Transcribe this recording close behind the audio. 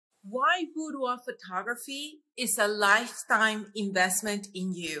Why boudoir photography is a lifetime investment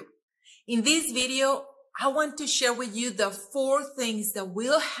in you. In this video, I want to share with you the 4 things that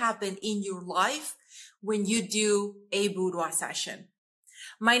will happen in your life when you do a boudoir session.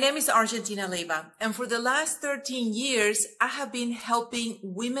 My name is Argentina Leyva, and for the last 13 years, I have been helping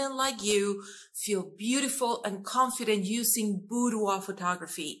women like you feel beautiful and confident using boudoir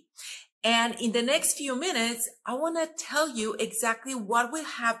photography. And in the next few minutes, I want to tell you exactly what will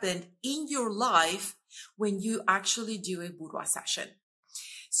happen in your life when you actually do a boudoir session.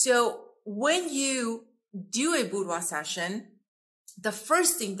 So when you do a boudoir session, the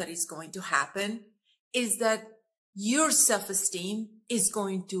first thing that is going to happen is that your self-esteem is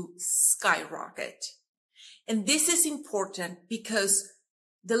going to skyrocket. And this is important because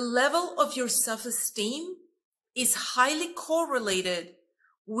the level of your self-esteem is highly correlated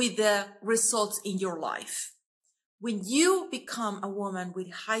with the results in your life. When you become a woman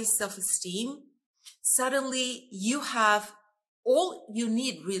with high self-esteem, suddenly you have all you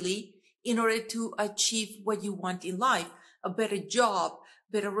need really in order to achieve what you want in life: a better job,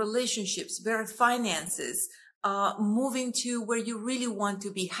 better relationships, better finances, moving to where you really want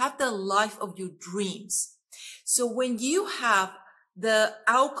to be, have the life of your dreams. So when you have the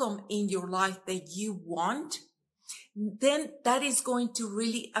outcome in your life that you want, then that is going to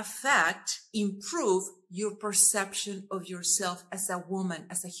really improve your perception of yourself as a woman,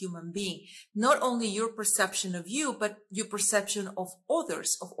 as a human being. Not only your perception of you, but your perception of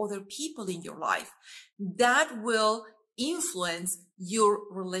others, of other people in your life. That will influence your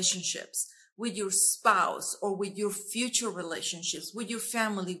relationships with your spouse or with your future relationships, with your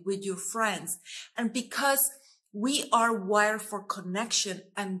family, with your friends. And because we are wired for connection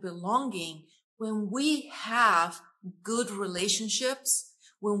and belonging, when we have good relationships,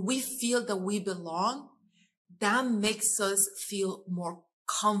 when we feel that we belong, that makes us feel more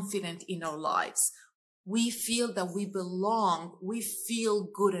confident in our lives. We feel that we belong. We feel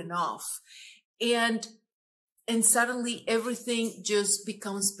good enough. And suddenly everything just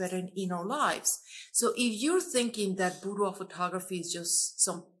becomes better in our lives. So if you're thinking that boudoir photography is just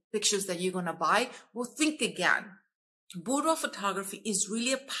some pictures that you're going to buy, well, think again. Boudoir photography is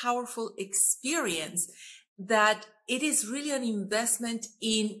really a powerful experience that it is really an investment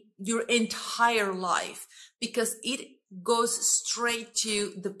in your entire life, because it goes straight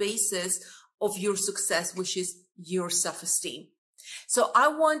to the basis of your success, which is your self-esteem. So I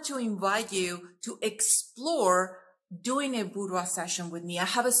want to invite you to explore doing a boudoir session with me. I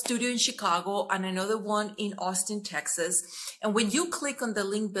have a studio in Chicago and another one in Austin, Texas. And when you click on the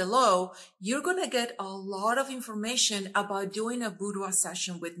link below, you're going to get a lot of information about doing a boudoir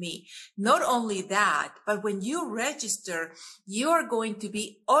session with me. Not only that, but when you register, you are going to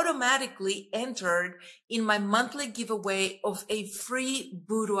be automatically entered in my monthly giveaway of a free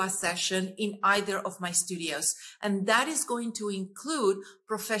boudoir session in either of my studios. And that is going to include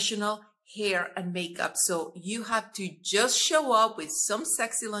professional hair and makeup. So you have to just show up with some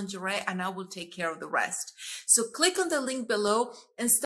sexy lingerie and I will take care of the rest. So click on the link below and start